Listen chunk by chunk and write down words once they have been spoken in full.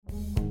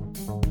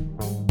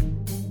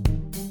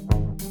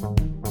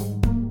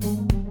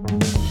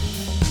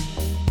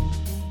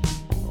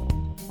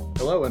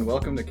Hello and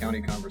welcome to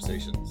County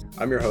Conversations.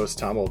 I'm your host,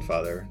 Tom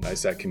Oldfather,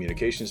 NYSAC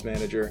Communications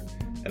Manager,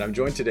 and I'm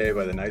joined today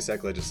by the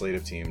NYSAC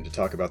legislative team to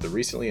talk about the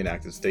recently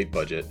enacted state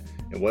budget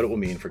and what it will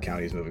mean for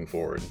counties moving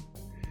forward.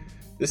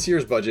 This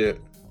year's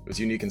budget was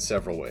unique in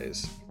several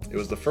ways. It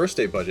was the first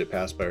state budget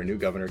passed by our new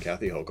governor,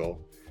 Kathy Hochul,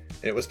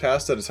 and it was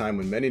passed at a time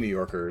when many New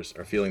Yorkers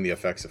are feeling the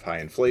effects of high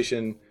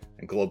inflation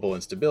and global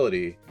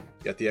instability,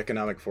 yet the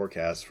economic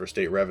forecasts for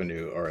state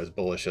revenue are as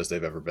bullish as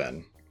they've ever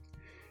been.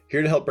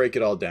 Here to help break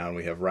it all down,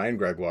 we have Ryan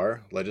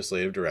Gregoire,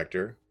 Legislative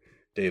Director,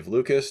 Dave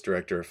Lucas,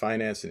 Director of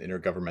Finance and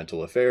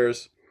Intergovernmental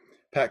Affairs,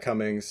 Pat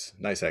Cummings,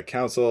 NYSAC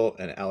Counsel,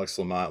 and Alex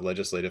Lamont,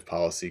 Legislative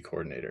Policy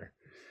Coordinator.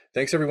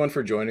 Thanks everyone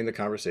for joining the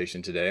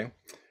conversation today.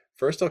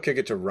 First, I'll kick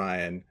it to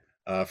Ryan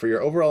for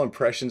your overall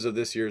impressions of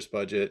this year's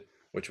budget,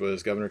 which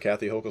was Governor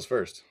Kathy Hochul's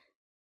first.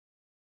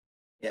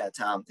 Yeah,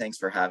 Tom, thanks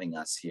for having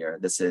us here.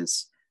 This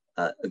is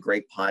a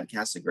great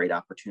podcast, a great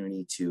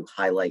opportunity to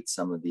highlight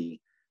some of the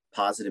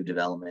positive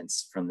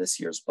developments from this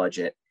year's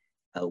budget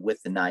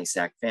with the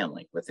NYSAC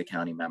family, with the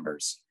county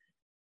members.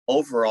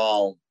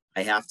 Overall,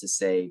 I have to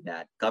say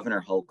that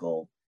Governor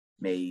Hochul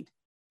made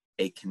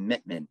a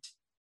commitment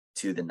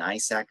to the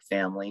NYSAC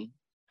family,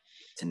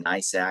 to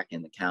NYSAC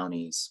and the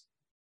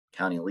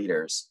county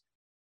leaders,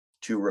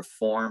 to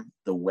reform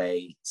the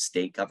way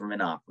state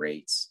government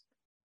operates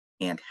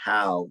and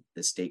how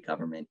the state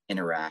government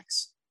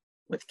interacts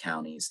with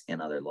counties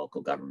and other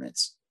local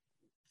governments.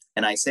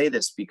 And I say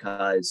this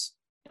because,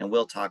 and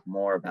we'll talk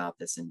more about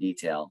this in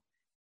detail,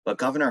 but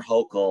Governor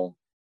Hochul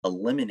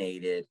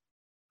eliminated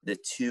the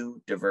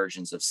two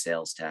diversions of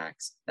sales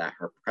tax that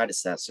her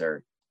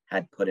predecessor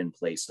had put in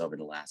place over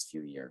the last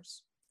few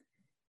years.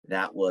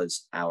 That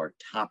was our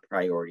top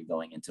priority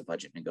going into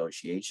budget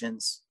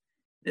negotiations.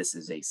 This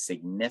is a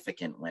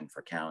significant win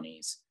for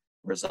counties,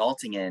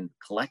 resulting in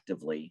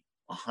collectively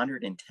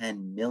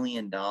 $110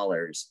 million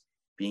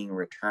being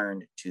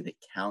returned to the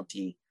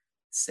county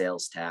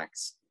sales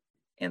tax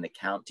and the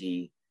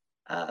county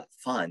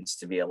funds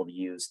to be able to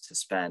use to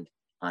spend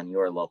on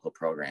your local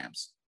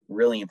programs.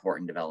 Really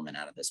important development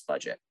out of this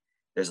budget.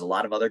 There's a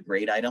lot of other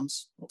great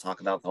items. We'll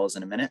talk about those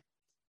in a minute.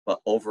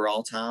 But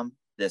overall, Tom,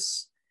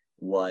 this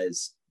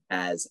was,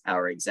 as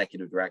our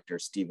executive director,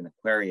 Stephen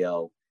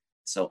Aquario,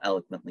 so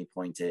eloquently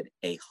pointed,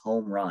 a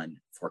home run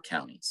for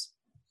counties.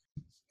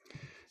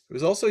 It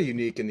was also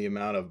unique in the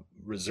amount of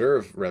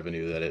reserve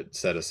revenue that it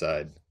set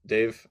aside.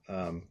 Dave,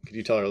 could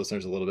you tell our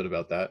listeners a little bit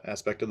about that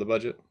aspect of the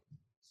budget?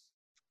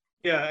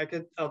 Yeah,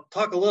 I'll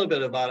talk a little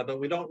bit about it, but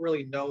we don't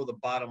really know the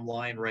bottom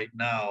line right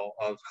now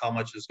of how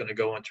much is going to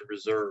go into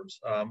reserves.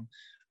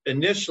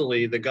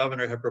 Initially, the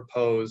governor had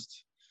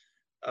proposed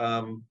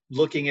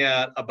looking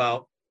at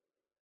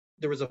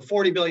there was a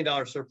 $40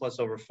 billion surplus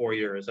over 4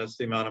 years. That's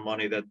the amount of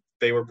money that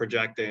they were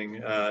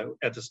projecting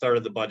at the start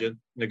of the budget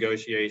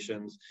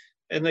negotiations.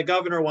 And the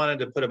governor wanted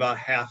to put about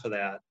half of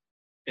that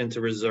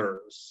into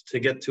reserves to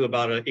get to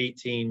about an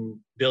 $18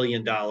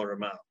 billion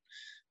amount.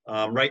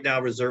 Right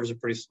now, reserves are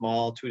pretty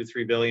small, $2 to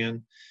 $3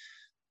 billion.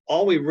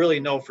 All we really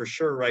know for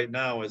sure right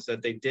now is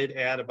that they did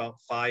add about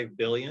 $5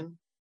 billion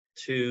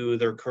to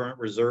their current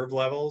reserve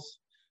levels.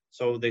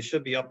 So they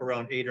should be up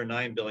around $8 or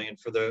 $9 billion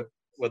for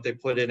what they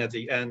put in at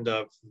the end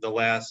of the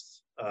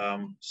last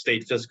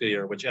state fiscal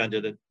year, which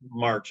ended in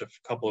March a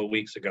couple of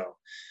weeks ago.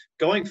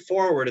 Going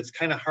forward, it's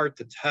kind of hard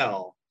to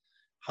tell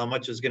how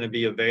much is going to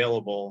be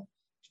available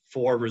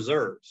for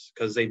reserves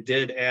because they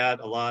did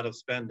add a lot of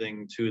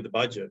spending to the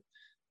budget.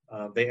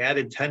 They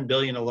added $10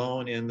 billion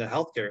alone in the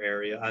healthcare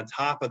area on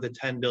top of the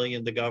 $10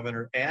 billion the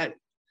governor added.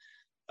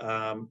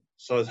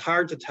 So it's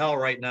hard to tell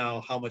right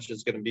now how much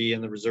is going to be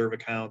in the reserve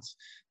accounts.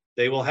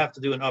 They will have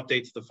to do an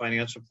update to the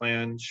financial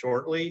plan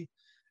shortly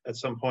at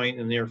some point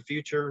in the near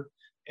future,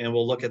 and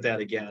we'll look at that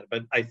again.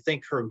 But I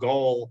think her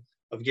goal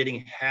of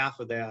getting half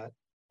of that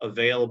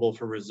available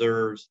for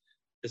reserves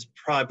is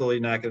probably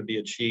not going to be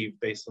achieved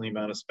based on the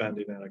amount of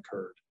spending that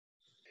occurred.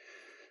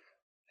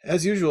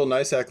 As usual,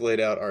 NYSAC laid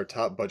out our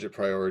top budget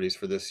priorities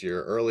for this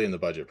year early in the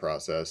budget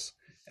process.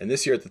 And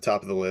this year at the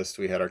top of the list,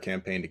 we had our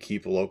campaign to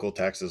keep local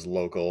taxes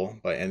local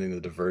by ending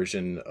the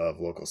diversion of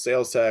local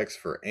sales tax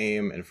for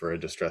AIM and for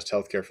distressed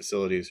healthcare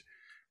facilities.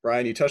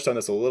 Brian, you touched on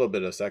this a little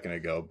bit a second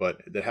ago,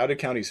 but how did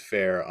counties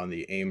fare on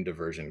the AIM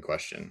diversion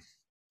question?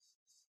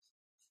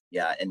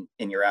 Yeah,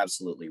 and you're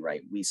absolutely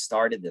right. We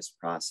started this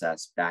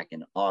process back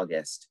in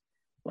August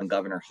when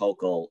Governor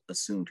Hochul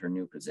assumed her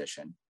new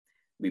position.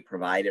 We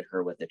provided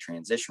her with a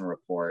transition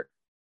report.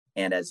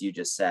 And as you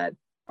just said,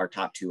 our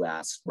top two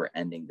asks were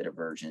ending the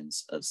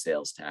diversions of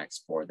sales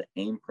tax for the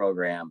AIM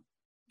program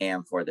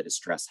and for the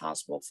distressed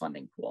hospital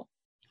funding pool.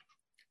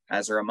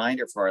 As a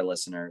reminder for our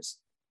listeners,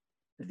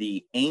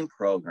 the AIM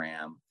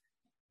program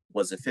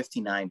was a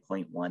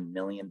 $59.1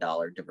 million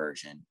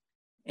diversion,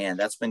 and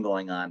that's been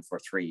going on for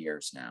 3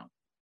 years now.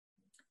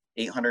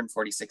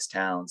 846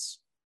 towns,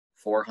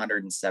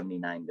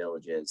 479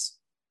 villages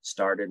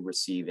started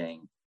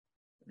receiving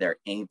their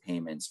AIM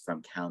payments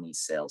from county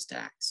sales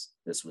tax.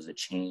 This was a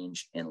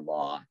change in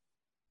law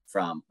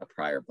from a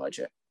prior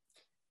budget.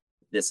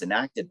 This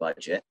enacted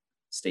budget,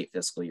 state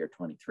fiscal year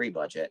 23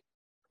 budget,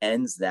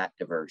 ends that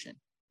diversion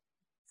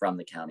from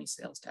the county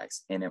sales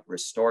tax and it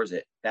restores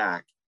it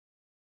back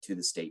to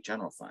the state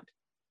general fund.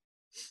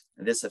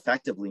 This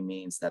effectively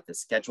means that the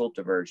scheduled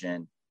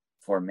diversion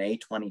for May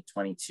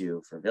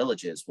 2022 for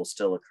villages will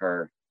still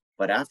occur,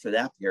 but after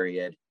that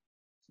period,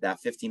 that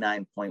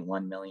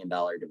 $59.1 million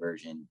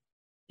diversion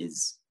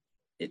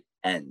it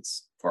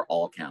ends for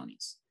all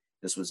counties.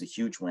 This was a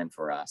huge win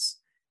for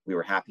us. We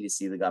were happy to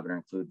see the governor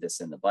include this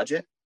in the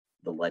budget.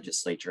 The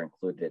legislature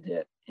included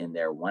it in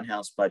their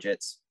one-house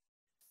budgets.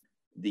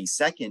 The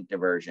second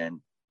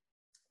diversion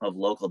of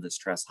local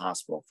distress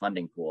hospital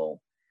funding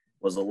pool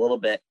was a little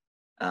bit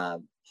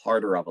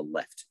harder of a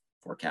lift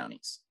for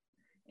counties.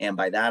 And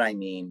by that, I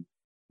mean,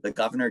 the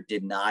governor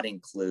did not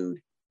include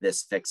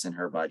this fix in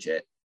her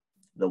budget.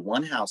 The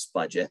one-house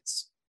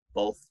budgets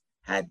both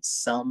had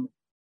some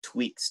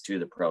tweaks to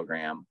the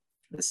program.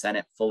 The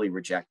Senate fully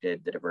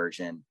rejected the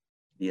diversion.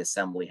 The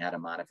Assembly had a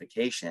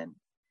modification.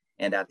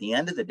 And at the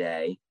end of the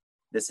day,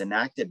 this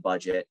enacted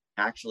budget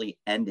actually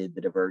ended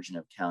the diversion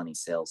of county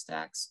sales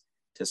tax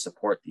to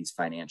support these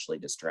financially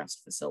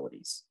distressed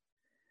facilities.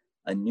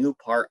 A new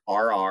Part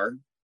RR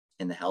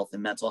in the Health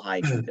and Mental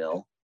Hygiene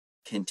Bill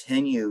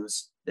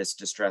continues this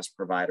distress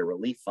provider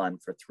relief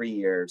fund for 3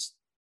 years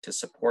to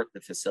support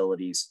the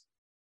facilities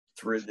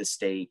through the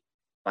state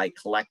by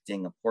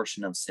collecting a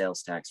portion of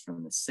sales tax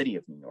from the city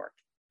of New York,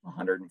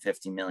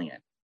 150 million,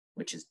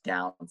 which is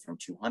down from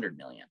 200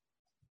 million.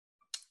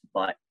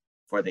 But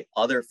for the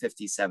other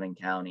 57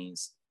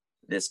 counties,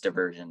 this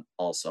diversion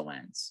also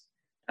ends.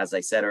 As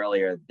I said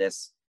earlier,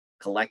 this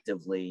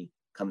collectively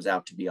comes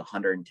out to be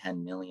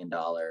 $110 million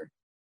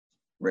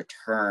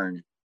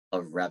return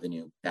of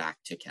revenue back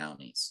to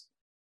counties.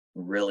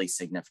 Really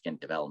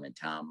significant development,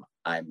 Tom.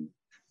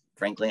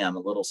 Frankly, I'm a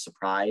little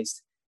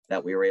surprised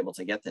that we were able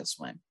to get this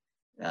win.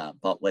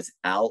 But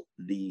without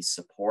the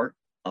support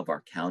of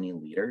our county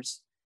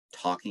leaders,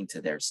 talking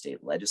to their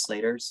state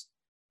legislators,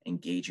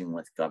 engaging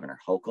with Governor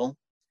Hochul,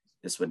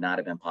 this would not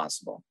have been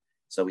possible.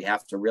 So we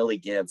have to really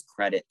give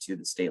credit to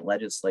the state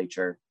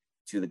legislature,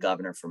 to the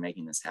governor for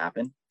making this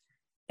happen.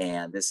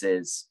 And this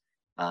is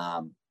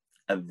a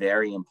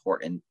very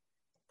important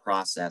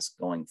process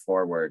going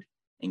forward,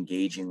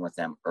 engaging with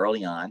them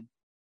early on.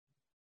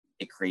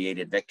 It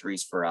created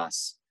victories for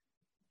us.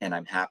 And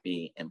I'm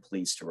happy and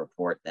pleased to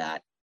report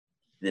that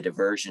the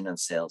diversion of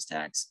sales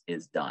tax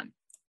is done.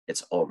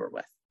 It's over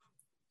with.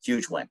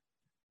 Huge win.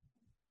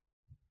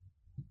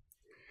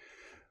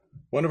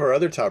 One of our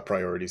other top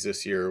priorities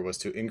this year was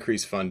to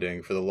increase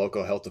funding for the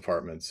local health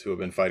departments who have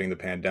been fighting the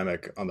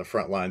pandemic on the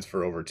front lines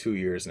for over 2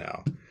 years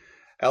now.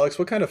 Alex,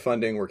 what kind of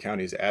funding were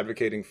counties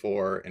advocating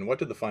for, and what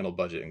did the final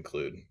budget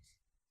include?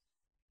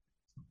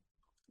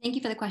 Thank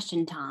you for the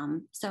question,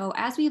 Tom. So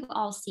as we've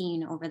all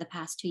seen over the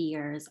past 2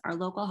 years, our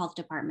local health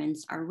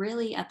departments are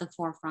really at the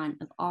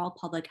forefront of all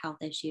public health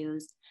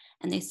issues,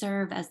 and they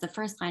serve as the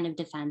first line of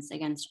defense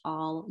against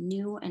all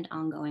new and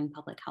ongoing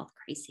public health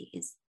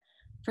crises.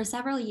 For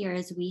several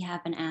years, we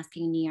have been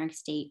asking New York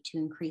State to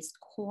increase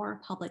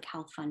core public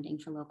health funding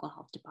for local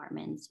health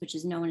departments, which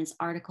is known as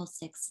Article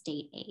 6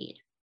 state aid.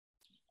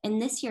 In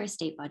this year's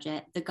state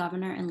budget, the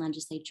governor and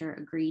legislature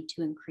agreed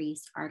to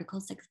increase Article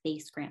 6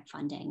 base grant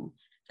funding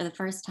for the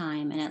first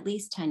time in at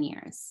least 10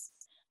 years.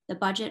 The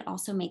budget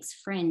also makes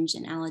fringe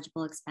an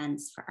eligible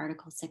expense for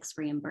Article 6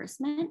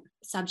 reimbursement,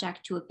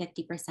 subject to a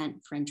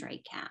 50% fringe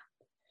rate cap.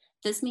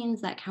 This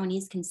means that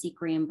counties can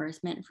seek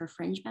reimbursement for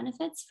fringe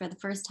benefits for the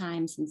first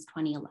time since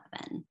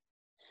 2011.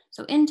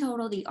 So in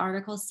total, the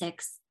Article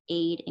 6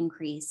 aid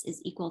increase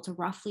is equal to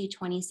roughly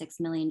 $26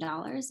 million,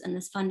 and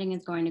this funding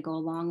is going to go a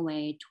long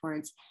way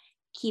towards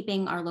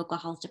keeping our local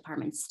health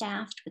departments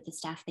staffed with the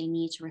staff they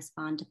need to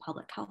respond to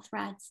public health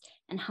threats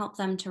and help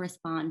them to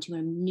respond to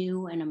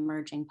new and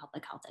emerging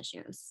public health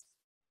issues.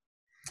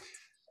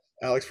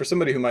 Alex, for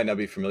somebody who might not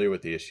be familiar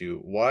with the issue,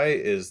 why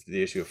is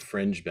the issue of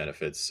fringe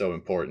benefits so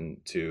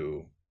important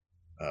to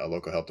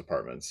local health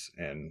departments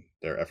and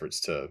their efforts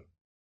to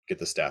get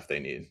the staff they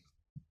need?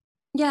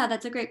 Yeah,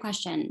 that's a great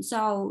question.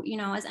 So,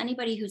 as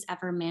anybody who's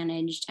ever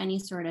managed any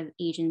sort of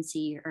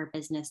agency or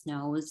business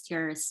knows,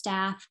 your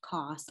staff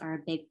costs are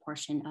a big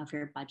portion of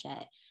your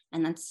budget.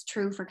 And that's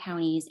true for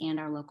counties and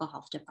our local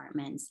health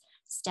departments.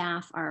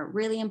 Staff are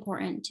really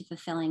important to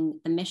fulfilling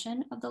the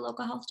mission of the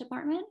local health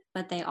department,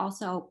 but they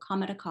also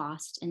come at a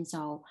cost. And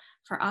so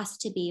for us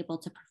to be able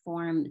to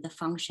perform the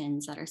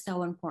functions that are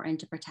so important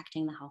to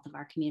protecting the health of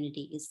our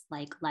communities,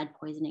 like lead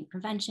poisoning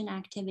prevention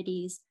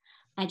activities,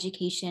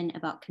 education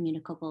about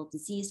communicable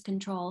disease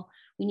control,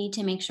 we need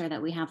to make sure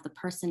that we have the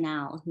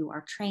personnel who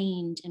are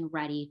trained and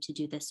ready to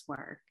do this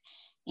work.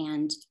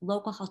 And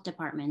local health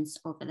departments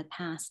over the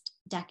past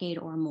decade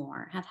or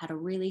more have had a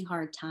really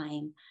hard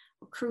time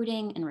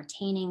recruiting and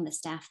retaining the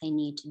staff they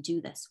need to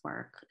do this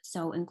work.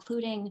 So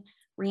including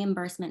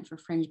reimbursement for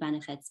fringe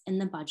benefits in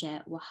the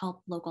budget will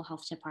help local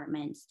health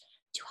departments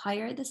to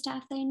hire the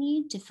staff they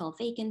need to fill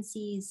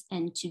vacancies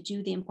and to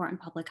do the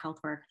important public health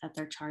work that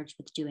they're charged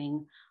with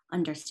doing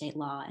under state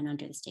law and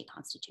under the state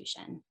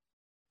constitution.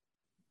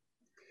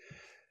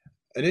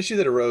 An issue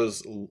that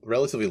arose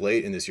relatively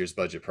late in this year's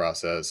budget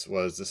process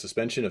was the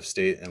suspension of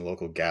state and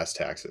local gas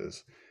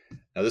taxes.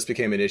 Now, this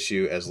became an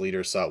issue as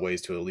leaders sought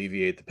ways to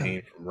alleviate the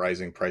pain from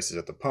rising prices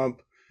at the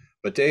pump.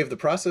 But Dave, the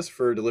process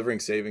for delivering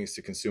savings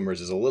to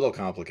consumers is a little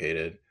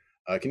complicated.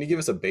 Can you give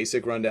us a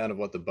basic rundown of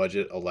what the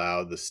budget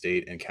allowed the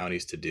state and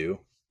counties to do?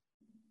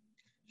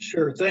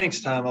 Sure.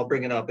 Thanks, Tom. I'll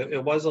bring it up.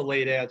 It was a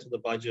late add to the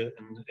budget,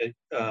 and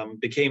it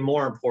became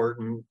more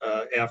important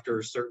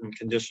after certain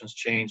conditions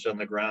changed on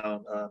the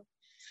ground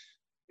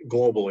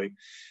globally.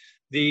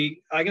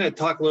 I'm going to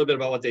talk a little bit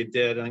about what they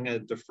did. I'm going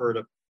to defer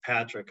to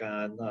Patrick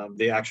on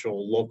the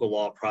actual local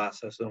law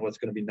process and what's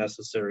going to be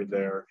necessary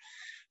there.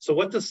 So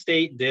what the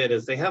state did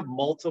is they have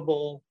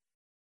multiple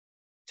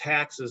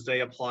taxes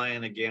they apply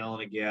on a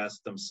gallon of gas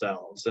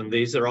themselves. And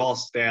these are all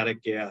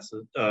static gas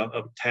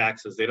of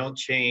taxes. They don't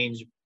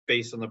change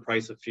based on the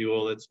price of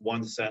fuel. It's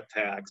one set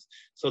tax.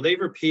 So they've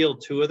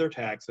repealed two of their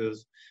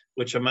taxes,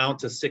 which amount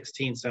to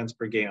 16 cents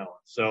per gallon.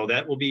 So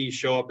that will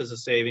show up as a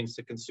savings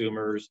to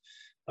consumers,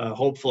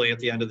 hopefully at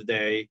the end of the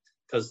day,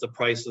 because the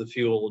price of the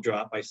fuel will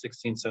drop by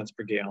 16 cents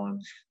per gallon.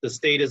 The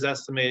state is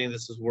estimating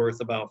this is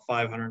worth about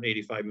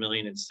 $585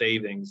 million in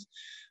savings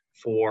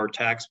for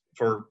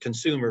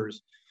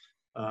consumers.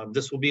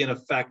 This will be in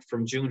effect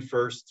from June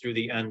 1st through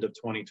the end of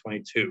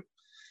 2022.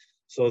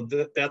 So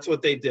that's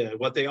what they did.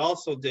 What they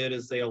also did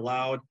is they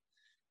allowed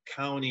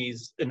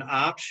counties an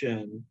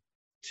option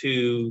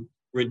to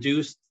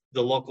reduce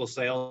the local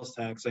sales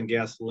tax on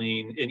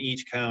gasoline in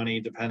each county,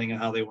 depending on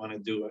how they want to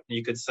do it.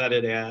 You could set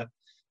it at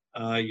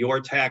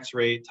your tax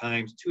rate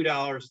times $2,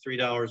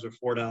 $3,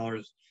 or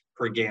 $4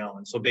 per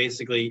gallon. So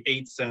basically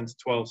 8 cents,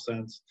 12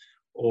 cents,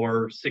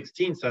 or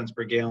 16 cents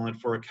per gallon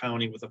for a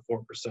county with a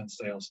 4%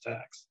 sales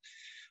tax.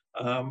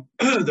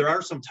 There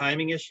are some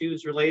timing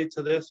issues related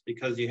to this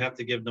because you have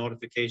to give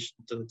notification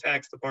to the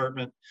tax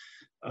department.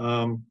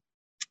 And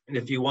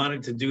if you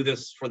wanted to do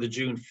this for the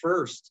June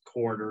 1st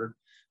quarter,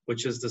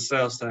 which is the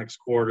sales tax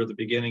quarter, the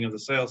beginning of the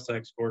sales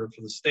tax quarter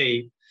for the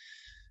state,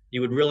 you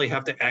would really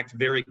have to act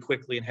very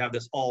quickly and have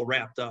this all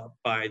wrapped up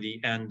by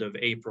the end of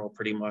April,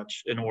 pretty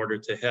much, in order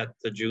to hit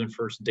the June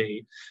 1st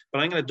date. But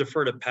I'm going to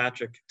defer to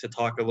Patrick to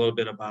talk a little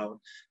bit about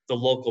the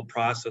local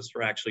process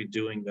for actually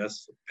doing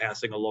this,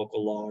 passing a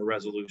local law or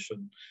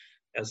resolution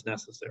as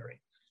necessary.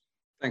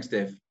 Thanks,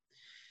 Dave.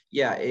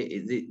 Yeah,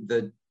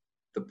 the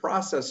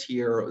process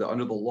here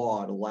under the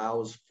law, it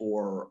allows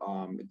for,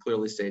 it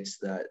clearly states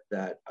that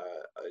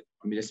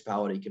a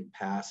municipality can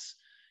pass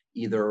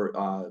either,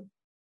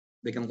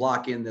 they can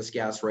lock in this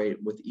gas rate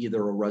with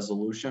either a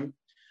resolution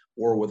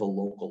or with a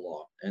local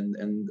law.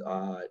 And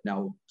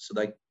now, so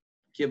that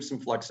gives some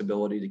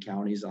flexibility to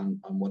counties on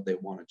what they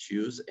want to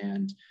choose.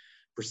 And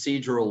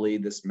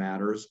procedurally, this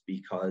matters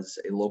because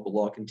a local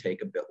law can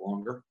take a bit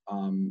longer.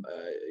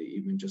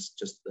 Even just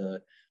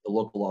the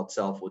local law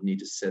itself would need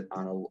to sit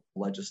on a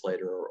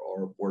legislator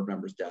or a board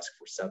member's desk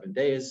for 7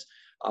 days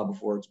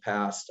before it's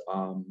passed,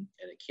 and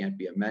it can't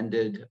be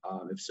amended.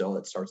 If so,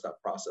 it starts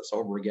that process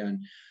over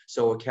again.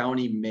 So a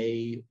county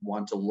may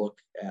want to look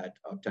at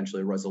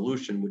potentially a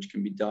resolution, which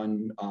can be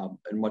done in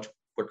a much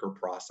quicker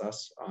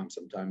process,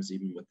 sometimes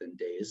even within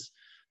days,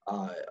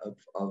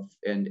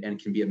 and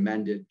can be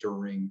amended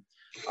during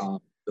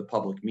the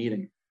public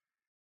meeting.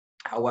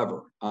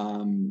 However,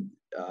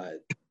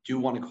 do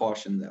want to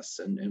caution this,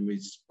 and we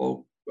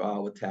spoke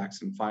with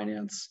Tax and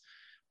Finance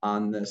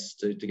on this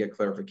to get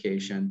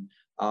clarification.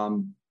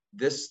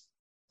 This,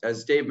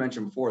 as Dave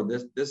mentioned before,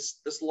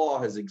 this law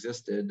has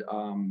existed,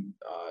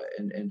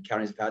 and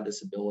counties have had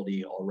this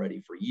ability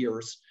already for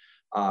years.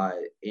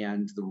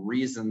 And the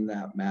reason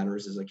that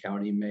matters is a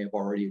county may have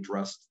already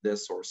addressed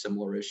this or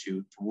similar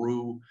issue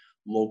through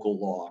local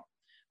law.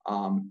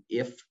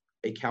 If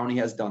a county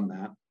has done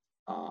that,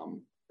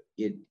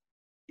 it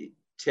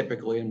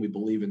typically, and we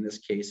believe in this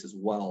case as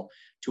well,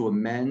 to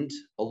amend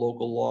a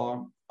local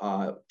law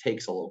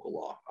takes a local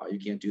law. You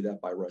can't do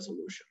that by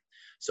resolution.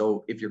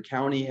 So if your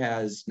county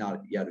has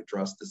not yet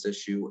addressed this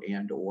issue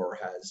and or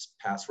has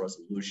passed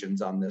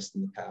resolutions on this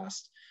in the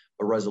past,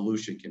 a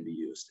resolution can be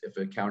used. If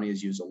a county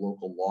has used a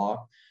local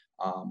law,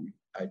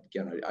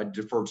 I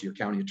defer to your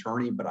county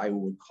attorney, but I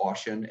would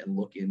caution and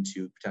look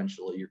into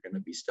potentially you're going to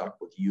be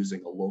stuck with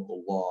using a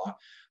local law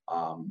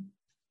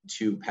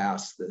to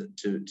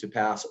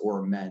pass or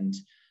amend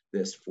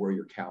this for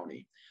your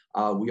county.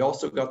 We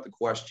also got the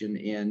question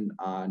in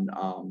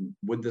on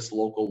would this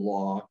local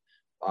law,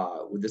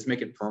 would this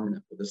make it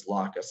permanent? Would this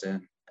lock us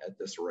in at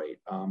this rate?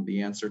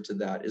 The answer to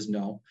that is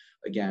no.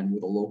 Again,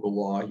 with a local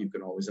law, you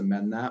can always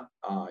amend that.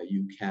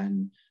 You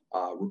can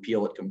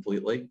repeal it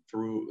completely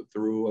through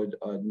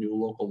a new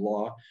local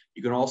law.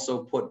 You can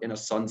also put in a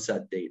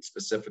sunset date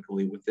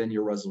specifically within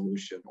your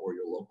resolution or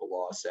your local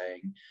law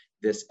saying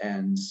this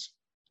ends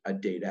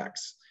at date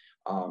X.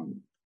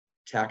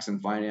 Tax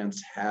and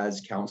Finance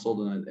has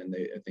counseled, and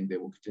I think they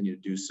will continue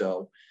to do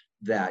so,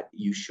 that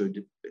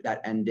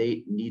that end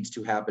date needs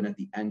to happen at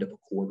the end of a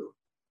quarter.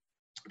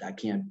 That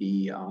can't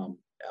be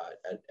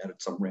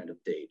at some random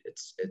date.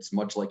 It's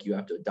much like you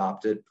have to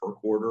adopt it per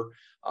quarter.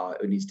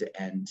 It needs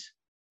to end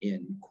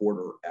in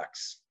quarter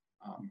X.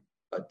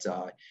 But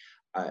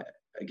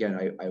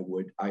again,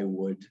 I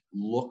would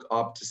look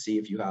up to see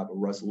if you have a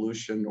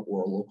resolution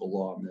or a local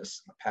law on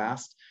this in the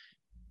past.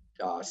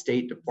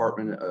 State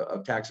Department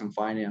of Tax and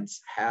Finance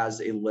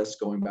has a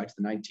list going back to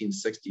the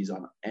 1960s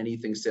on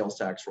anything sales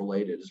tax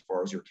related as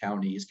far as your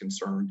county is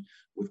concerned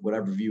with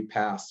whatever you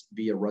pass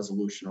via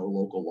resolution or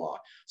local law.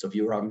 So if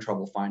you're having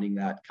trouble finding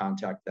that,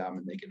 contact them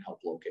and they can help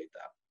locate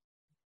that.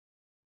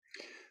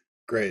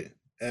 Great.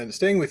 And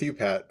staying with you,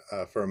 Pat,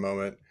 for a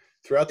moment,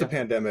 throughout the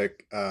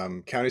pandemic,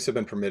 counties have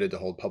been permitted to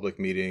hold public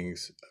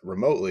meetings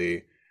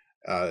remotely,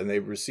 and they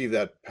receive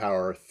that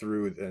power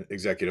through the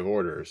executive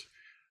orders.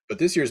 But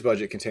this year's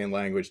budget contained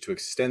language to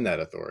extend that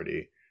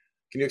authority.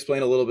 Can you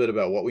explain a little bit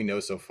about what we know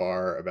so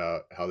far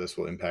about how this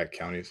will impact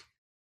counties?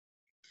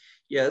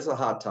 Yeah, it's a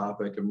hot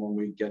topic and one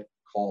we get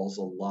calls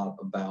a lot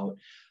about.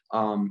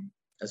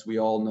 As we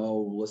all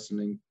know,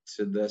 listening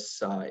to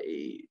this,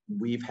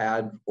 we've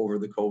had over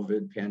the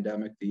COVID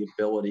pandemic the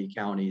ability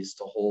counties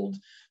to hold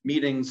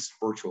meetings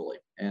virtually,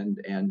 and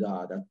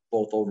that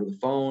both over the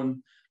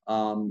phone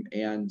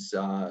and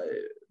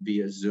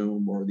via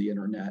Zoom or the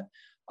internet.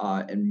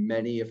 And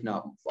many, if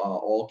not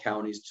all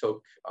counties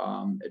took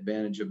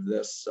advantage of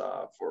this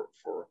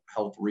for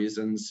health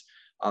reasons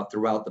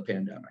throughout the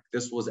pandemic.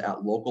 This was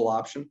at local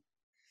option,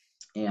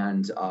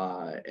 and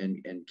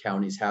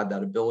counties had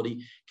that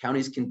ability.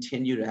 Counties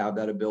continue to have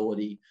that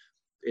ability.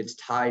 It's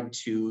tied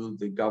to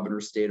the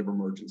governor's state of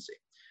emergency.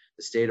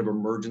 The state of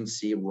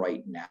emergency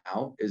right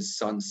now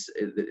is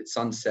it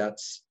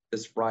sunsets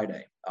this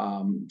Friday,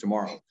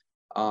 tomorrow.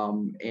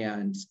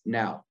 And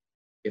now,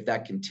 if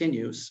that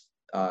continues,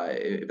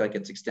 if that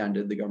gets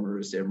extended, the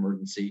governor's state of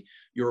emergency,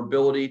 your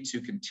ability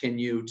to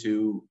continue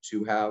to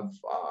have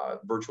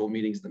virtual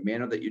meetings in the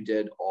manner that you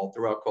did all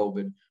throughout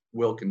COVID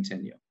will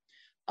continue.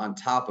 On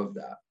top of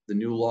that, the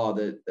new law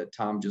that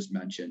Tom just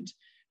mentioned,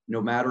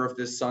 no matter if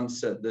the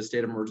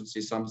state of emergency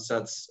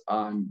sunsets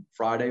on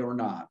Friday or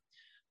not,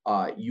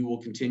 you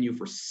will continue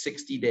for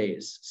 60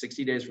 days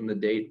from the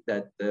date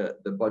that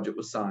the budget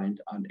was signed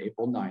on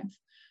April 9th,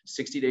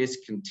 60 days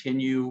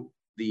continue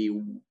the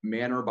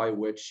manner by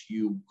which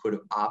you could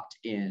opt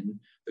in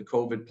the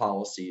COVID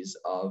policies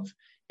of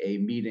a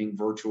meeting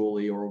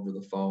virtually or over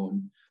the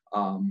phone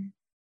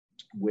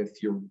with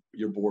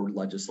your board,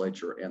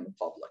 legislature, and the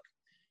public.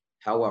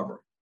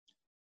 However,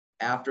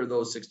 after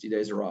those 60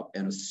 days are up,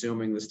 and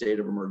assuming the state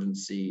of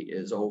emergency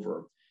is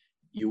over,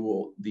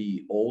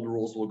 the old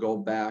rules will go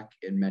back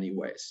in many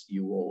ways.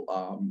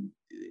 It'll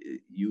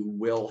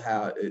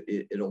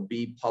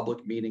be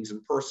public meetings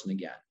in person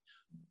again,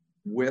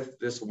 with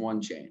this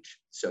one change.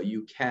 So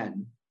you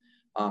can,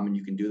 and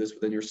you can do this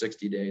within your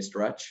 60-day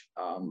stretch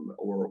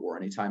or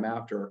any time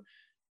after,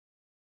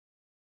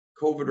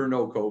 COVID or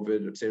no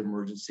COVID, state of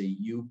emergency,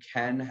 you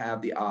can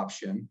have the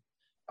option,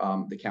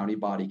 the county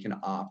body can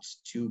opt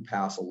to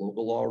pass a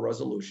local law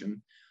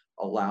resolution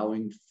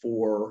allowing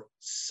for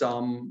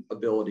some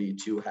ability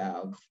to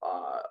have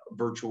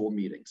virtual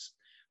meetings.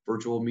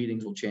 Virtual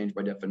meetings will change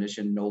by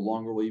definition. No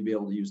longer will you be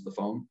able to use the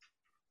phone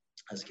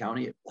as a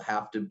county. It will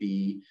have to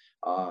be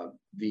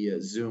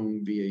via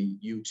Zoom, via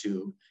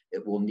YouTube.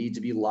 It will need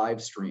to be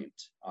live streamed.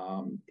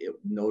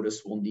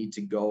 Notice will need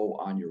to go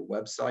on your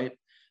website,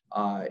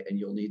 and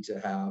you'll need to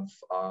have,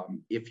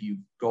 if you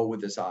go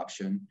with this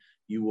option,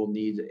 you will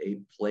need a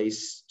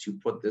place to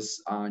put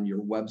this on your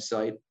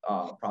website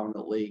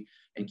prominently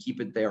and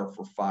keep it there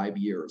for 5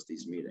 years,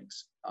 these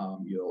meetings.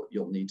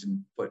 You'll need to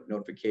put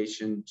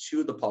notification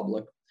to the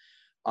public.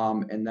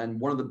 And then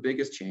one of the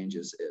biggest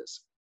changes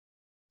is,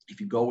 if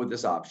you go with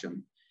this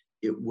option,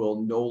 it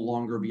will no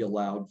longer be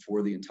allowed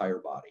for the entire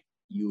body.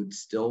 You would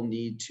still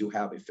need to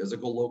have a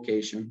physical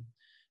location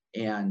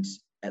and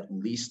at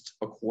least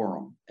a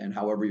quorum. And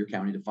however your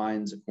county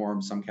defines a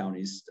quorum, some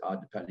counties,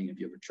 depending if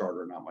you have a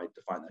charter or not, might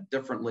define that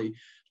differently.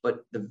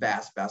 But the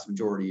vast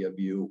majority of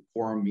you,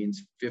 quorum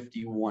means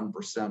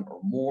 51% or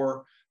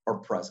more are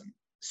present.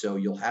 So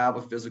you'll have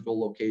a physical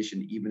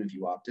location, even if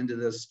you opt into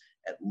this.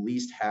 At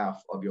least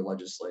half of your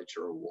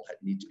legislature will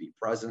need to be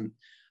present.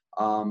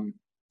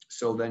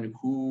 So then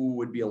who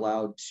would be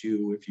allowed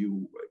to, if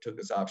you took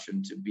this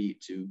option, to be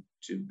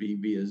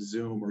via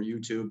Zoom or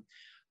YouTube?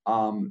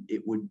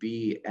 It would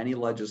be any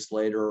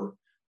legislator,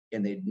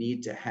 and they'd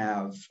need to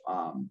have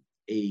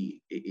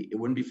it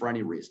wouldn't be for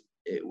any reason.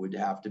 It would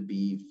have to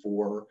be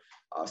for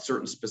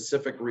certain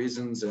specific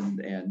reasons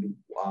and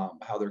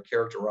how they're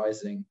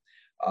characterizing.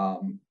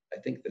 I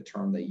think the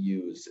term they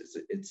use is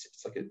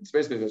it's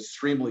basically an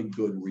extremely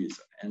good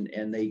reason,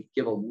 and they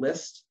give a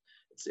list.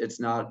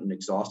 It's not an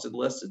exhausted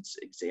list. It's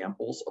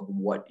examples of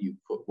what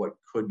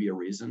could be a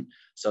reason,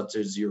 such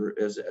as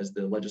as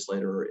the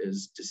legislator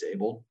is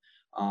disabled.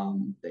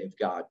 They've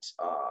got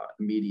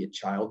immediate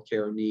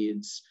childcare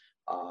needs.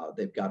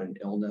 They've got an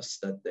illness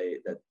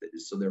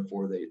so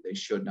therefore they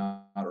should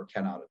not or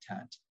cannot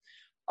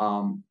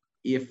attend.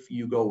 If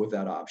you go with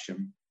that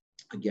option,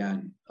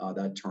 again,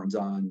 that turns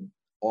on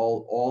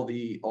all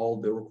the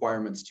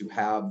requirements to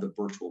have the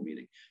virtual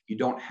meeting. You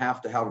don't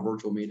have to have a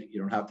virtual meeting. You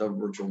don't have to have a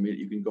virtual meeting.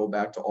 You can go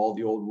back to all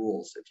the old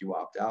rules if you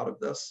opt out of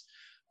this.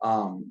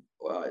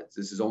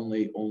 This is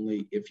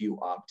only if you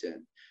opt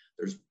in.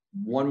 There's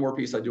one more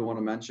piece I do want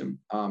to mention,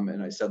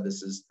 and I said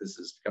this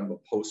is kind of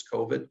a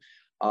post-COVID.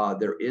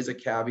 There is a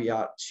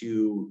caveat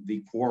to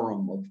the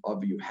quorum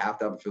of you have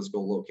to have a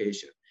physical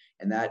location,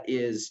 and that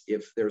is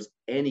if there's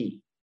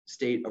any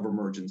state of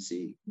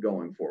emergency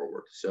going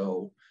forward.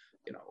 So,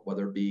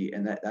 whether it be,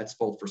 and that's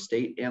both for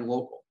state and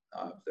local.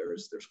 If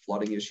there's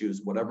flooding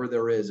issues, whatever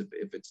there is,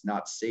 if it's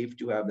not safe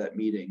to have that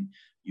meeting,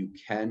 you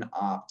can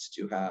opt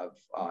to have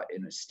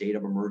in a state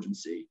of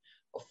emergency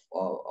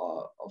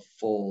a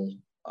full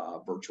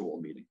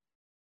virtual meeting.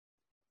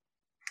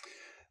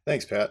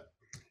 Thanks, Pat.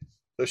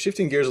 So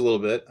shifting gears a little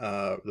bit,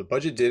 the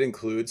budget did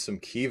include some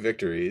key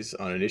victories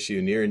on an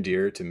issue near and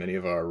dear to many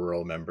of our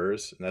rural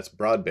members, and that's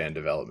broadband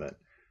development.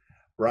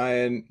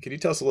 Ryan, could you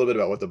tell us a little bit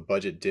about what the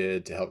budget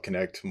did to help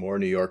connect more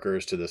New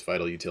Yorkers to this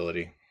vital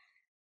utility?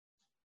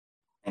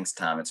 Thanks,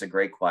 Tom. It's a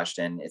great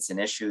question. It's an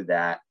issue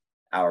that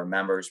our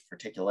members,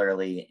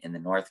 particularly in the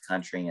North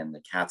Country and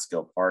the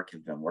Catskill Park,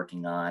 have been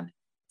working on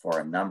for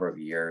a number of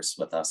years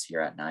with us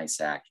here at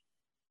NYSAC.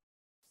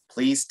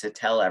 Pleased to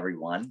tell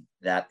everyone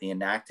that the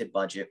enacted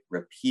budget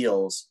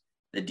repeals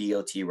the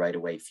DOT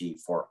right-of-way fee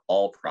for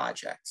all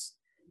projects.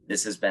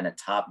 This has been a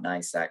top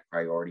NYSAC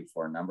priority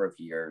for a number of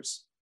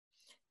years.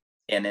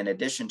 And in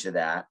addition to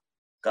that,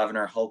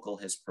 Governor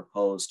Hochul has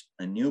proposed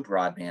a new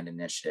broadband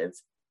initiative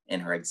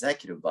in her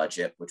executive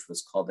budget, which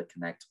was called the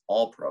Connect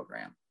All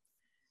program.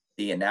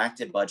 The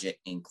enacted budget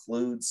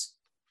includes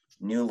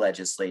new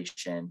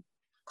legislation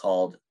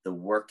called the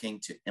Working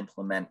to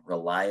Implement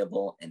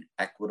Reliable and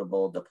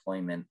Equitable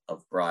Deployment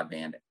of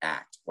Broadband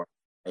Act, or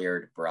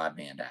Wired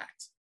Broadband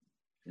Act.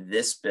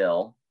 This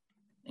bill,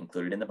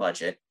 included in the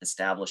budget,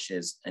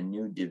 establishes a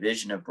new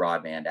division of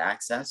broadband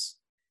access,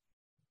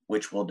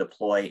 which will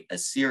deploy a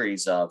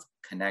series of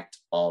Connect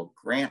All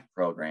grant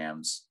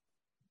programs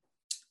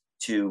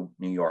to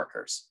New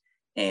Yorkers,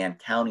 and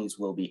counties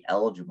will be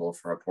eligible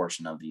for a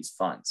portion of these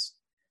funds.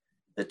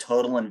 The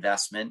total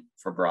investment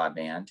for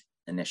broadband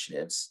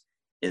initiatives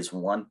is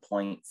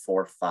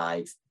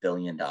 $1.45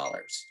 billion,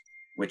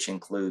 which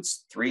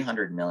includes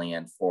 $300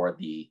 million for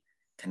the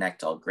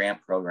Connect All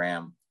grant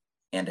program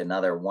and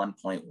another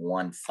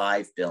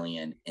 $1.15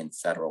 billion in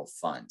federal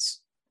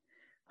funds.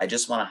 I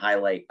just want to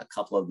highlight a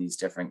couple of these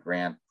different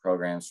grant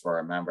programs for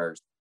our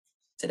members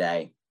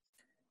today.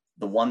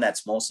 The one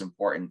that's most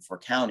important for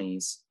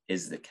counties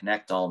is the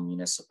Connect All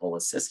Municipal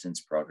Assistance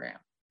Program.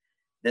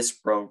 This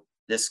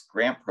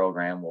grant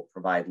program will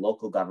provide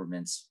local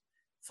governments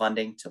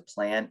funding to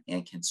plan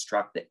and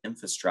construct the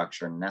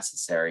infrastructure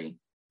necessary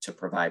to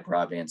provide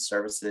broadband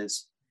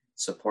services,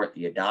 support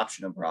the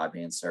adoption of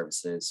broadband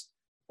services,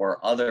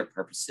 or other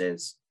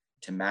purposes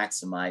to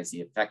maximize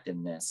the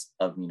effectiveness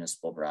of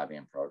municipal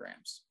broadband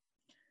programs.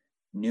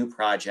 New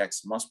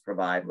projects must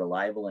provide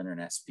reliable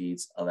internet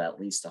speeds of at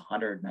least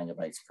 100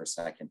 megabytes per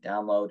second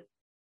download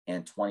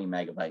and 20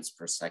 megabytes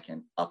per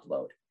second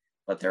upload,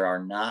 but there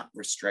are not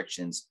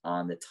restrictions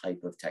on the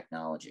type of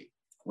technology,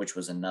 which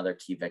was another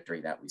key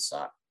victory that we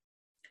saw.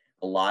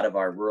 A lot of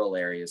our rural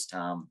areas,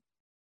 Tom,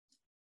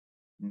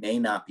 may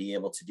not be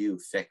able to do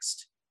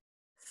fixed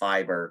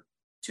fiber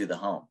to the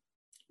home.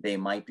 They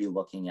might be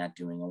looking at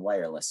doing a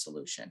wireless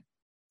solution,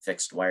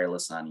 fixed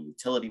wireless on a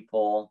utility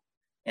pole,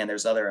 and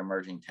there's other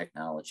emerging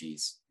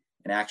technologies.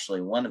 And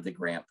actually one of the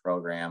grant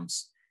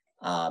programs,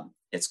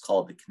 it's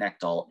called the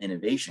Connect All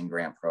Innovation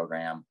Grant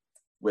Program,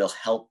 will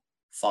help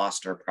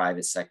foster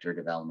private sector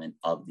development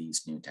of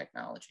these new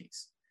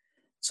technologies.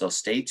 So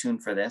stay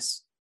tuned for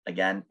this.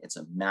 Again, it's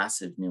a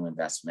massive new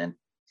investment,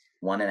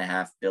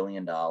 $1.5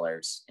 billion,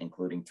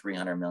 including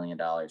 $300 million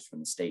from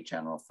the state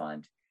general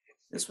fund.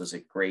 This was a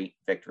great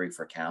victory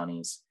for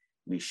counties.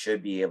 We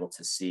should be able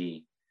to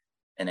see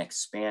an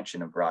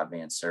expansion of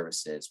broadband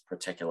services,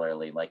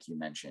 particularly, like you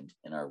mentioned,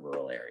 in our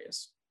rural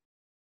areas.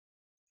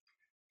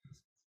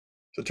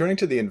 So turning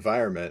to the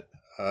environment,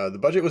 the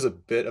budget was a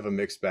bit of a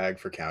mixed bag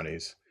for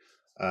counties.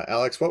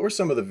 Alex, what were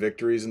some of the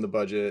victories in the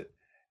budget,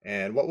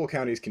 and what will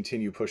counties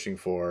continue pushing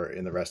for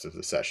in the rest of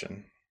the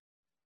session?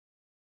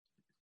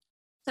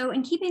 So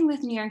in keeping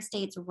with New York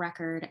State's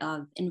record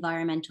of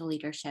environmental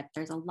leadership,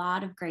 there's a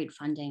lot of great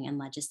funding and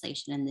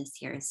legislation in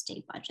this year's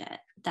state budget.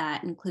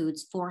 That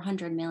includes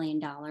 $400 million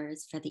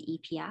for the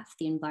EPF,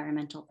 the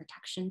Environmental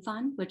Protection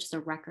Fund, which is a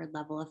record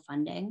level of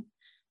funding.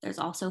 There's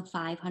also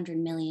 $500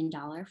 million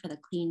for the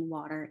Clean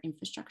Water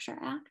Infrastructure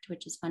Act,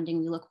 which is funding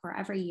we look for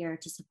every year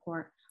to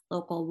support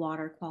local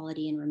water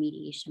quality and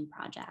remediation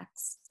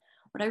projects.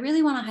 What I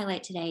really want to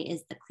highlight today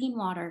is the Clean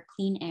Water,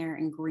 Clean Air,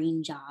 and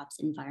Green Jobs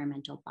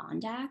Environmental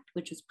Bond Act,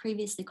 which was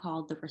previously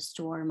called the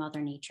Restore Mother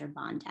Nature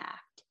Bond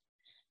Act.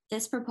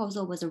 This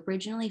proposal was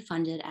originally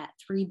funded at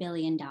 $3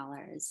 billion,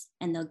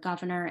 and the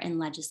governor and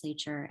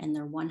legislature in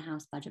their one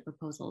House budget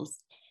proposals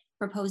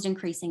proposed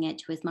increasing it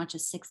to as much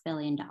as $6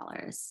 billion.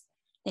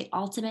 They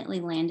ultimately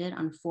landed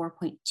on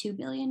 $4.2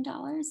 billion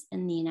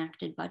in the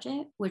enacted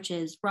budget, which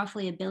is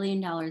roughly $1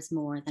 billion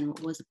more than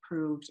what was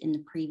approved in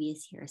the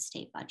previous year's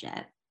state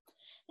budget.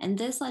 And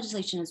this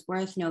legislation is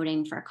worth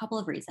noting for a couple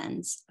of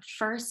reasons.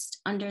 First,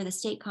 under the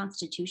state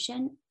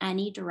constitution,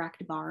 any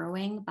direct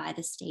borrowing by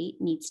the state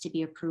needs to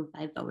be approved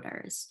by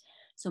voters.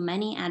 So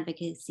many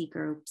advocacy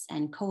groups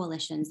and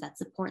coalitions that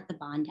support the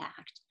Bond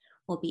Act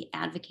will be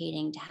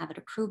advocating to have it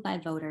approved by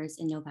voters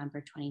in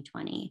November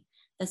 2020.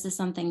 This is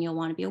something you'll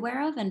want to be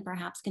aware of and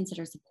perhaps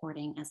consider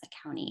supporting as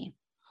a county.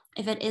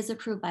 If it is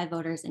approved by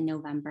voters in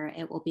November,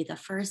 it will be the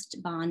first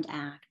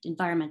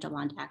environmental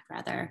bond act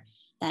rather,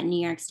 that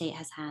New York State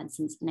has had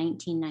since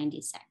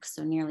 1996,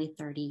 so nearly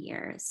 30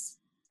 years.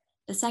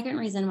 The second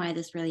reason why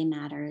this really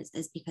matters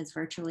is because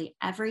virtually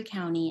every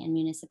county and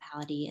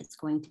municipality is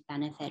going to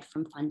benefit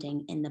from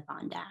funding in the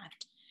Bond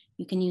Act.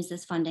 You can use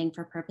this funding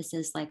for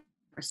purposes like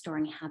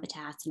restoring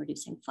habitats and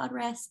reducing flood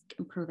risk,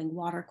 improving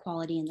water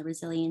quality and the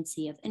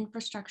resiliency of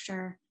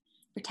infrastructure,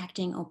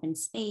 protecting open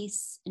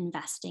space,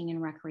 investing in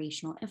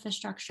recreational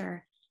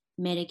infrastructure,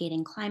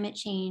 mitigating climate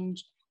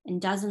change, and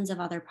dozens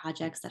of other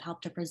projects that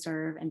help to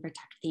preserve and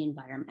protect the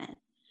environment.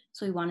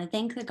 So we want to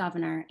thank the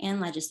governor and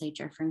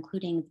legislature for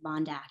including the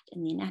Bond Act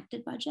in the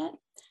enacted budget.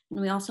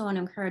 And we also want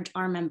to encourage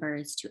our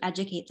members to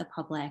educate the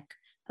public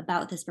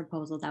about this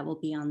proposal that will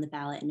be on the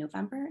ballot in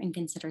November and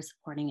consider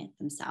supporting it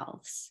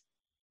themselves.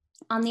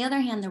 On the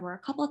other hand, there were a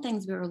couple of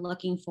things we were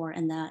looking for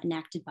in the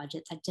enacted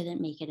budget that didn't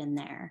make it in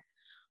there.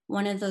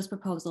 One of those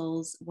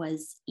proposals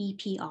was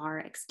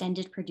EPR,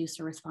 Extended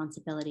Producer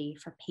Responsibility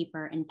for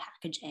Paper and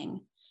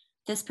Packaging.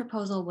 This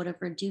proposal would have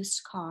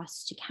reduced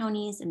costs to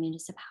counties and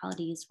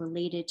municipalities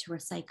related to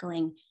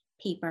recycling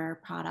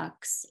paper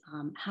products.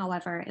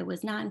 However, it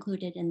was not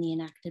included in the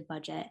enacted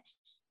budget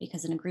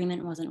because an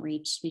agreement wasn't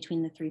reached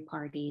between the three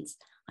parties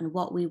on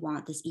what we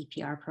want this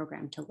EPR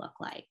program to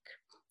look like.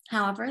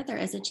 However, there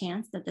is a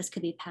chance that this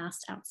could be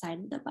passed outside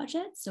of the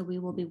budget, so we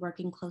will be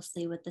working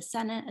closely with the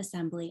Senate,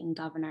 Assembly, and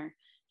Governor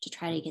to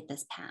try to get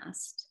this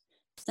passed.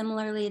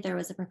 Similarly, there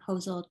was a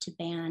proposal to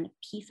ban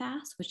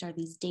PFAS, which are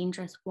these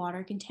dangerous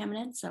water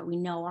contaminants that we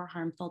know are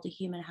harmful to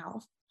human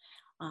health,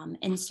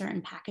 in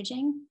certain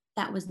packaging.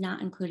 That was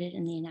not included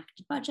in the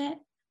enacted budget,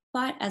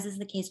 but as is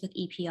the case with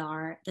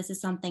EPR, this is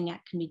something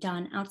that can be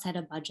done outside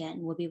of budget,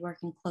 and we'll be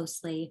working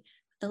closely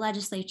with the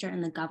legislature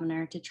and the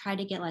governor to try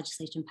to get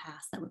legislation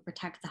passed that would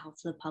protect the health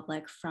of the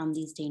public from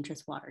these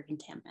dangerous water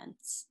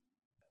contaminants.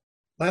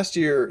 Last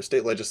year,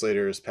 state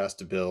legislators passed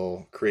a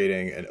bill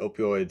creating an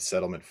opioid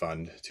settlement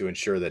fund to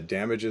ensure that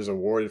damages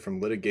awarded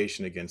from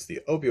litigation against the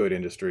opioid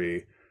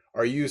industry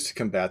are used to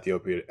combat the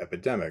opioid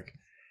epidemic,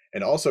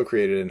 and also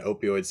created an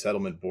opioid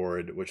settlement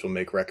board, which will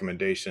make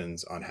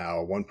recommendations on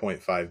how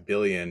 $1.5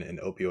 billion in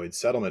opioid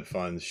settlement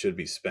funds should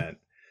be spent.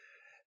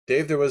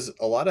 Dave, there was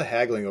a lot of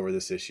haggling over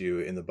this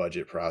issue in the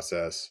budget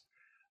process.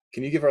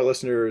 Can you give our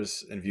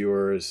listeners and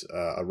viewers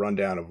a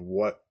rundown of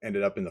what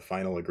ended up in the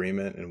final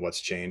agreement and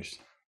what's changed?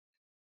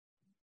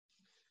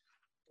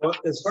 Well,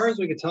 as far as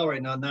we can tell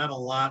right now, not a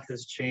lot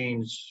has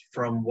changed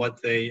from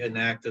what they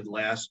enacted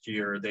last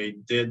year. They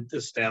did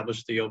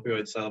establish the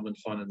opioid settlement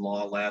fund in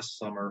law last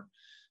summer.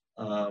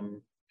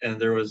 And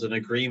there was an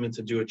agreement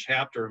to do a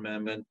chapter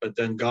amendment, but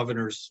then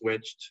governors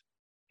switched.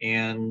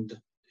 And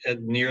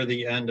near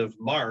the end of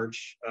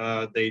March,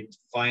 they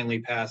finally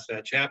passed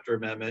that chapter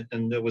amendment.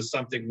 And it was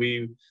something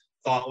we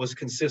thought was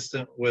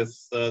consistent with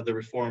the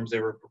reforms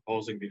they were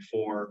proposing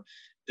before.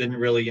 Didn't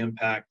really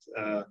impact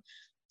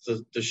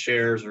the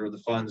shares or the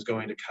funds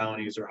going to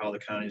counties or how the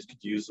counties could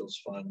use those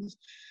funds.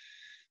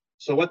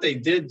 So what they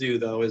did do,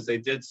 though, is they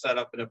did set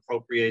up an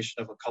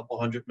appropriation of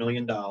 $200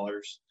 million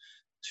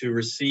to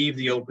receive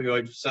the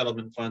opioid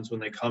settlement funds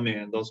when they come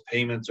in. Those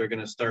payments are going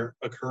to start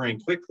occurring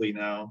quickly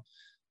now.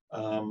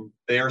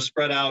 They are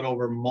spread out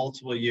over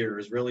multiple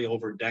years, really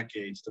over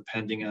decades,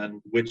 depending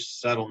on which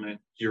settlement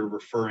you're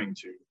referring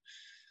to.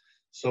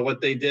 So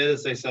what they did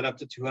is they set up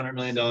the $200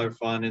 million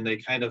fund, and they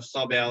kind of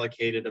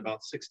sub-allocated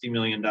about $60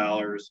 million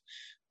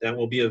that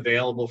will be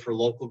available for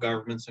local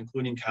governments,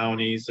 including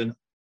counties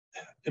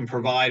and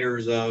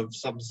providers of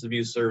substance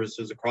abuse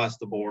services across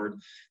the board,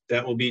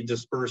 that will be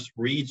dispersed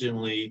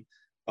regionally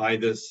by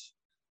this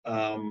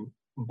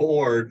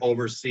board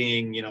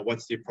overseeing,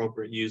 what's the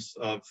appropriate use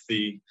of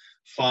the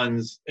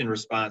funds in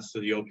response to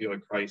the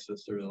opioid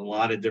crisis. There's a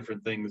lot of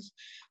different things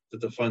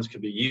that the funds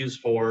could be used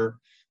for.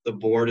 The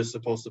board is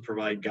supposed to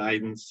provide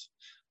guidance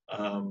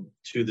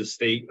to the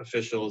state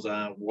officials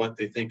on what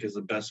they think is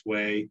the best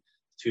way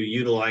to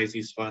utilize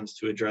these funds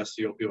to address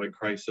the opioid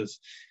crisis,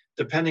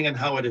 depending on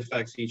how it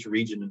affects each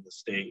region in the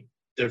state.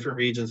 Different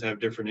regions have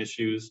different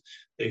issues.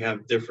 They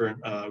have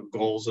different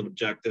goals and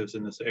objectives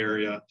in this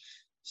area.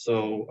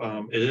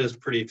 So it is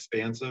pretty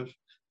expansive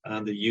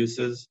on the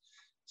uses.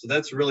 So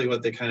that's really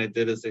what they kind of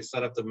did, is they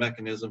set up the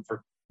mechanism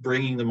for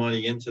bringing the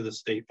money into the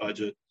state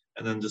budget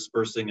and then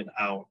dispersing it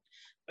out.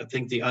 I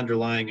think the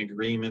underlying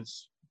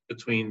agreements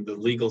between the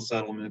legal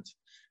settlement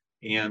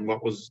and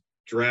what was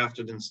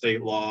drafted in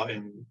state law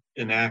and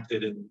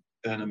enacted and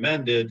then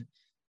amended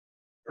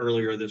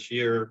earlier this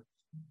year,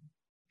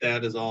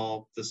 that is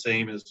all the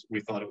same as we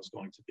thought it was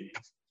going to be.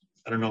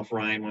 I don't know if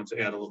Ryan wants to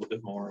add a little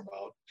bit more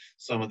about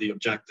some of the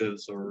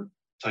objectives or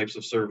types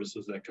of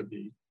services that could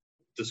be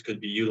this could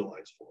be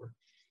utilized for.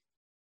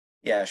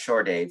 Yeah,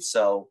 sure, Dave.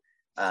 So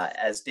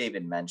as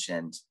David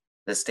mentioned,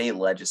 the state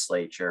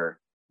legislature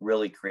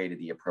really created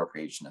the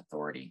appropriation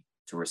authority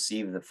to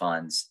receive the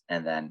funds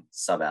and then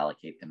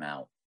suballocate them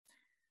out.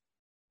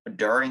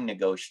 During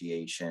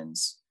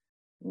negotiations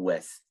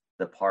with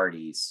the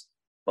parties,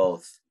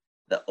 both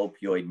the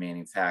opioid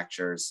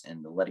manufacturers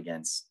and the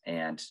litigants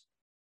and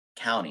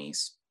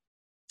counties,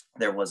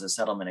 there was a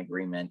settlement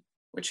agreement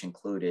which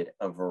included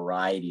a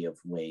variety of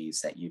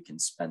ways that you can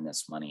spend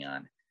this money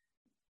on.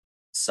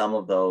 Some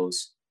of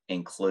those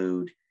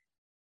include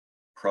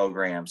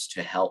programs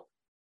to help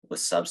with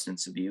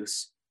substance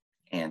abuse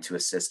and to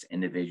assist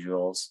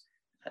individuals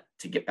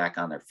to get back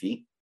on their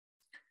feet.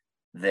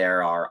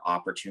 There are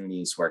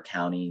opportunities where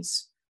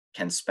counties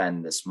can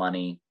spend this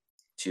money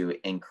to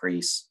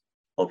increase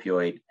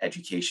opioid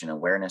education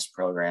awareness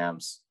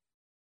programs,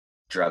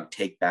 drug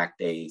take-back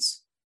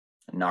days,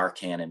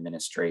 Narcan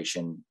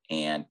administration,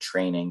 and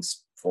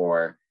trainings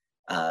for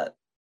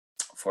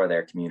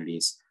their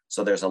communities.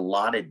 So there's a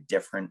lot of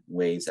different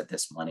ways that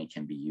this money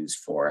can be used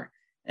for.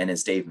 And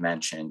as Dave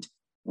mentioned,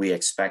 we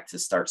expect to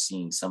start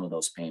seeing some of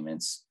those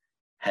payments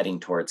heading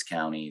towards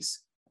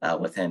counties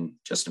within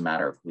just a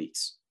matter of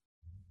weeks.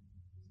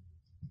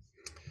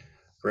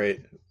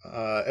 Great.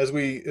 As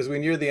we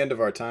near the end of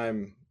our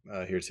time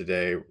here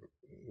today,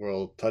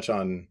 we'll touch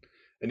on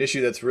an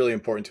issue that's really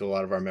important to a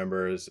lot of our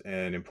members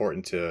and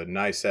important to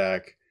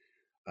NYSAC,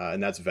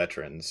 and that's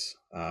veterans.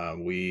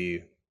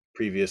 We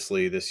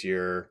previously this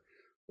year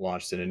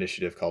launched an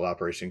initiative called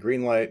Operation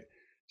Greenlight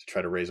to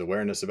try to raise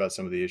awareness about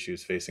some of the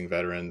issues facing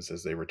veterans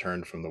as they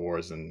returned from the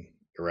wars in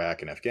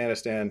Iraq and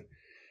Afghanistan.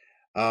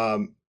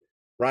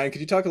 Ryan,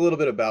 could you talk a little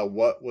bit about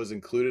what was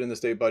included in the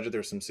state budget?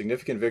 There's some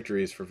significant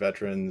victories for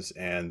veterans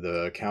and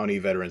the county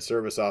veteran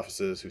service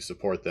offices who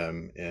support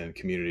them in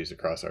communities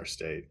across our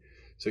state.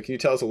 So can you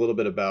tell us a little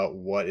bit about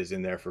what is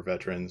in there for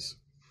veterans?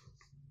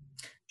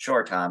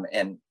 Sure, Tom.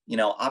 And,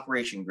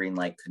 Operation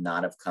Greenlight could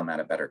not have come at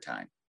a better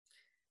time.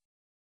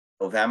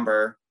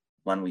 November,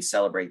 when we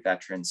celebrate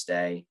Veterans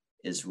Day,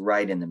 is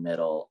right in the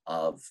middle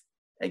of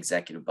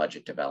executive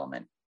budget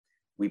development.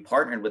 We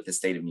partnered with the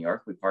state of New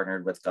York. We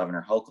partnered with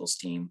Governor Hochul's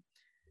team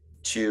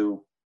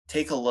to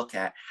take a look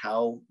at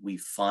how we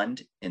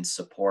fund and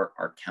support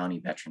our county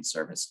veteran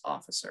service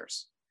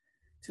officers.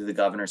 To the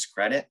governor's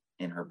credit,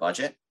 in her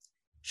budget,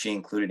 she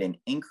included an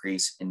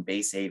increase in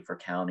base aid for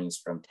counties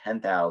from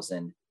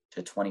 $10,000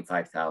 to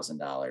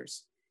 $25,000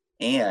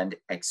 and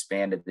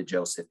expanded the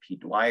Joseph P.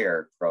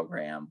 Dwyer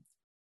program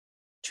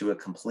to a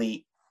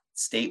complete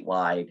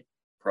statewide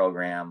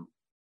program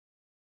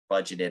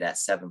budgeted at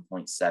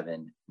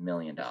 $7.7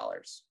 million.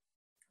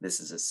 This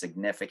is a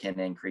significant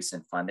increase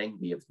in funding.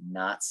 We have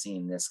not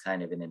seen this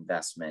kind of an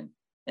investment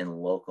in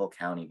local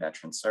county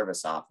veteran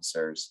service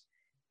officers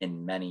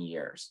in many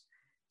years.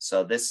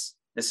 So this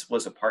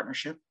was a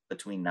partnership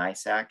between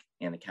NYSAC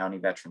and the county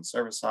veteran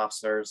service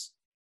officers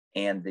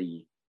and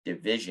the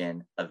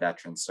Division of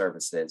Veteran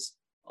Services,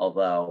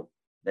 although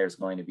there's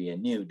going to be a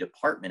new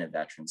Department of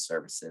Veteran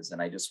Services. And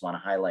I just want to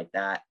highlight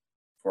that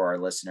for our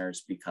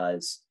listeners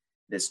because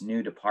this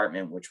new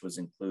department, which was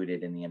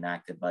included in the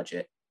enacted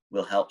budget,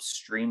 will help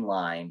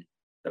streamline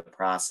the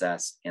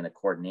process and the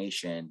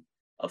coordination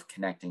of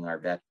connecting our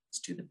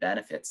veterans to the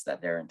benefits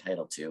that they're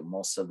entitled to.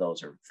 Most of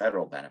those are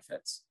federal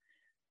benefits.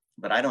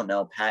 But I don't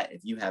know, Pat,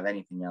 if you have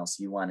anything else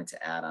you wanted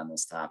to add on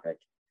this topic,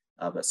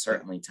 but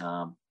certainly,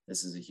 Tom,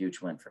 this is a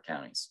huge win for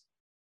counties.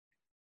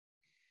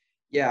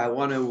 Yeah, I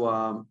want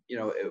to,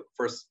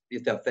 first you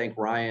have to thank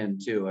Ryan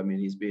too. I mean,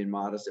 he's being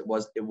modest. It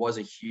was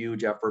a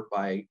huge effort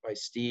by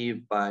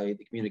Steve, by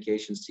the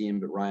communications team,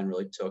 but Ryan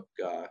really took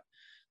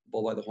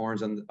bull by the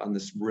horns on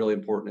this really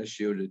important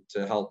issue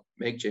to help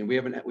make change. We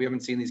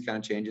haven't seen these kind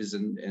of changes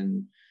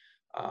in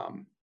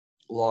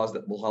laws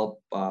that will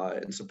help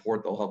and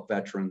support that will help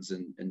veterans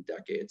in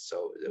decades.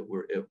 So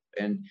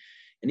and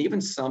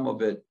even some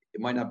of it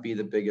might not be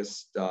the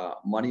biggest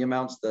money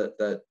amounts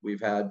that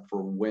we've had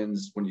for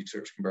wins when you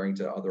start comparing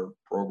to other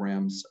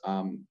programs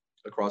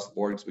across the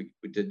board. Because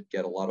we did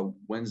get a lot of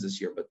wins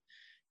this year, but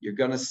you're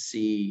going to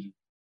see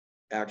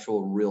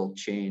actual real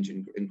change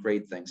and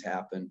great things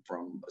happen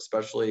from,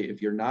 especially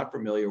if you're not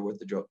familiar with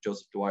the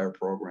Joseph Dwyer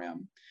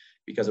program,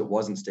 because it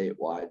wasn't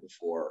statewide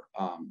before.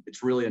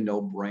 It's really a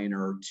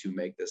no-brainer to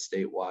make this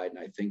statewide. And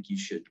I think you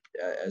should,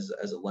 as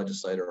a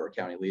legislator or a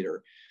county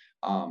leader,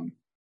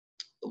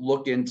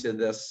 look into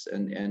this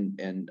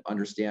and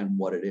understand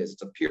what it is.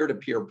 It's a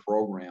peer-to-peer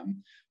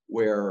program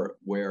where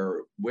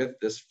with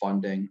this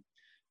funding,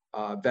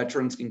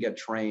 veterans can get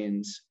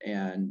trained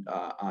and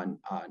on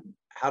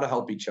how to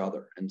help each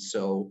other. And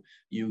so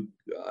you,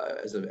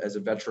 as a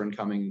veteran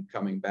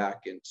coming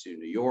back into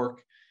New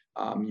York,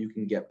 you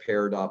can get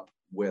paired up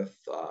with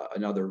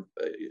another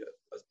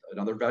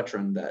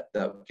veteran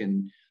that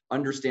can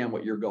understand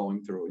what you're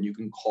going through, and you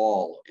can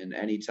call in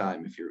any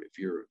time if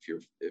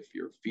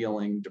you're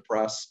feeling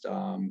depressed,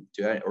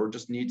 or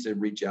just need to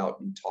reach out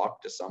and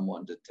talk to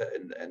someone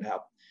and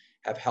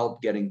have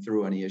help getting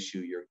through any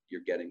issue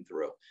you're getting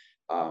through.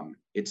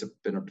 It's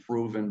been a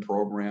proven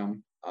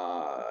program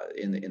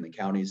in the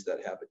counties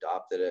that have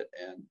adopted it,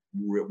 and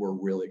we're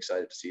really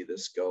excited to see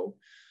this go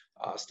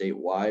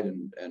statewide.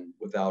 And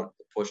without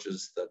the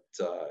pushes that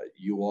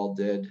you all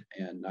did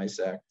and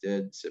NYSAC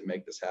did to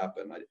make this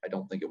happen, I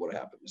don't think it would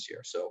have happened this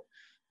year. So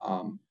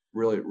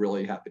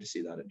really happy to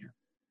see that in here.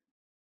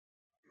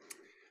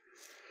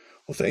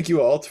 Well, thank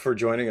you all for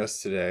joining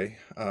us today.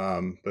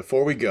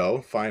 Before we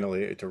go,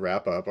 finally, to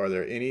wrap up, are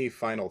there any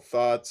final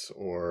thoughts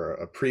or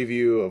a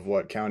preview of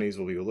what counties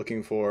will be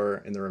looking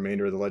for in the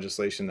remainder of the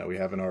legislation that we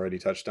haven't already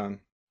touched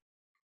on?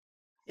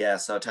 Yeah,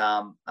 so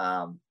Tom,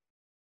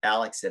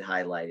 Alex had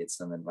highlighted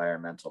some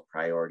environmental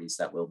priorities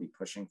that we'll be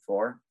pushing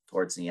for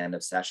towards the end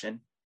of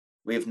session.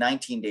 We have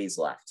 19 days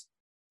left,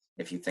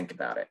 if you think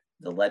about it.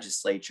 The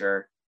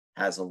legislature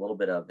has a little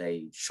bit of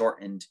a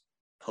shortened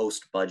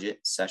post-budget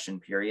session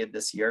period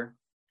this year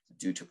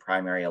due to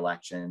primary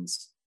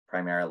elections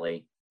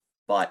primarily,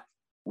 but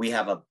we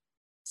have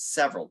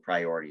several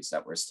priorities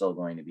that we're still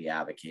going to be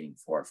advocating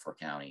for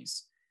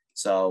counties.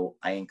 So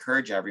I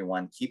encourage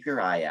everyone, keep your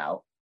eye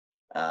out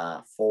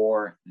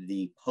for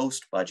the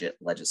post-budget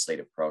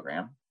legislative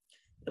program.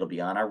 It'll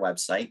be on our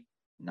website,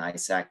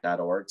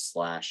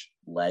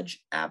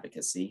 nysac.org/ledge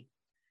advocacy.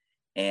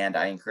 And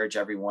I encourage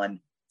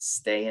everyone,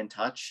 stay in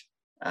touch,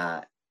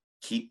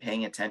 keep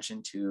paying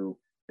attention to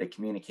the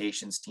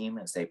communications team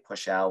as they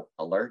push out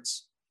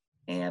alerts,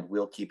 and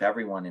we'll keep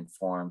everyone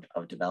informed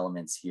of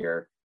developments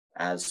here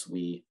as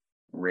we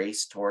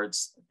race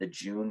towards the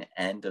June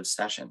end of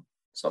session.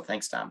 So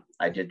thanks, Tom.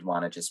 I did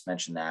want to just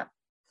mention that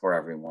for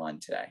everyone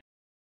today.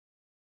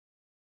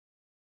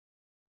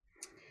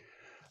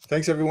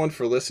 Thanks everyone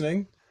for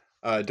listening.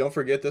 Don't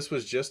forget, this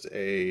was just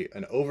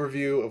an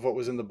overview of what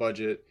was in the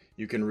budget.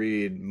 You can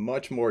read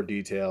much more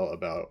detail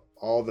about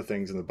all the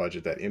things in the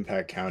budget that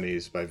impact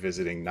counties by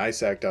visiting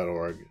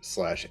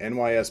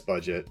nysac.org/NYS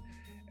budget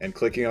and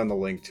clicking on the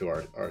link to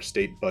our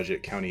state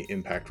budget county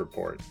impact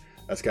report.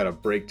 That's got a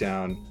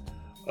breakdown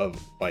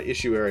by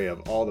issue area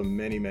of all the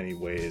many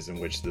ways in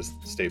which this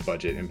state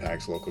budget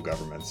impacts local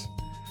governments.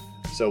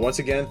 So once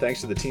again,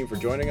 thanks to the team for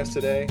joining us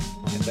today,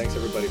 and thanks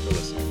everybody for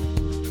listening.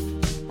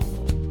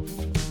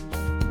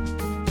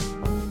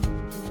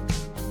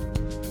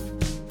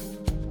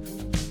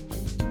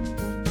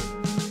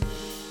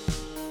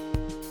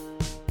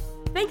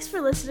 Thanks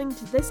for listening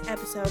to this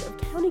episode of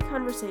County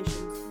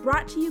Conversations,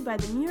 brought to you by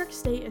the New York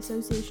State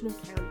Association of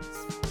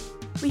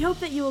Counties. We hope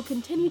that you will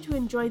continue to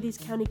enjoy these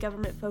county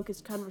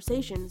government-focused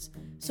conversations,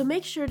 so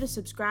make sure to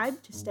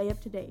subscribe to stay up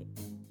to date.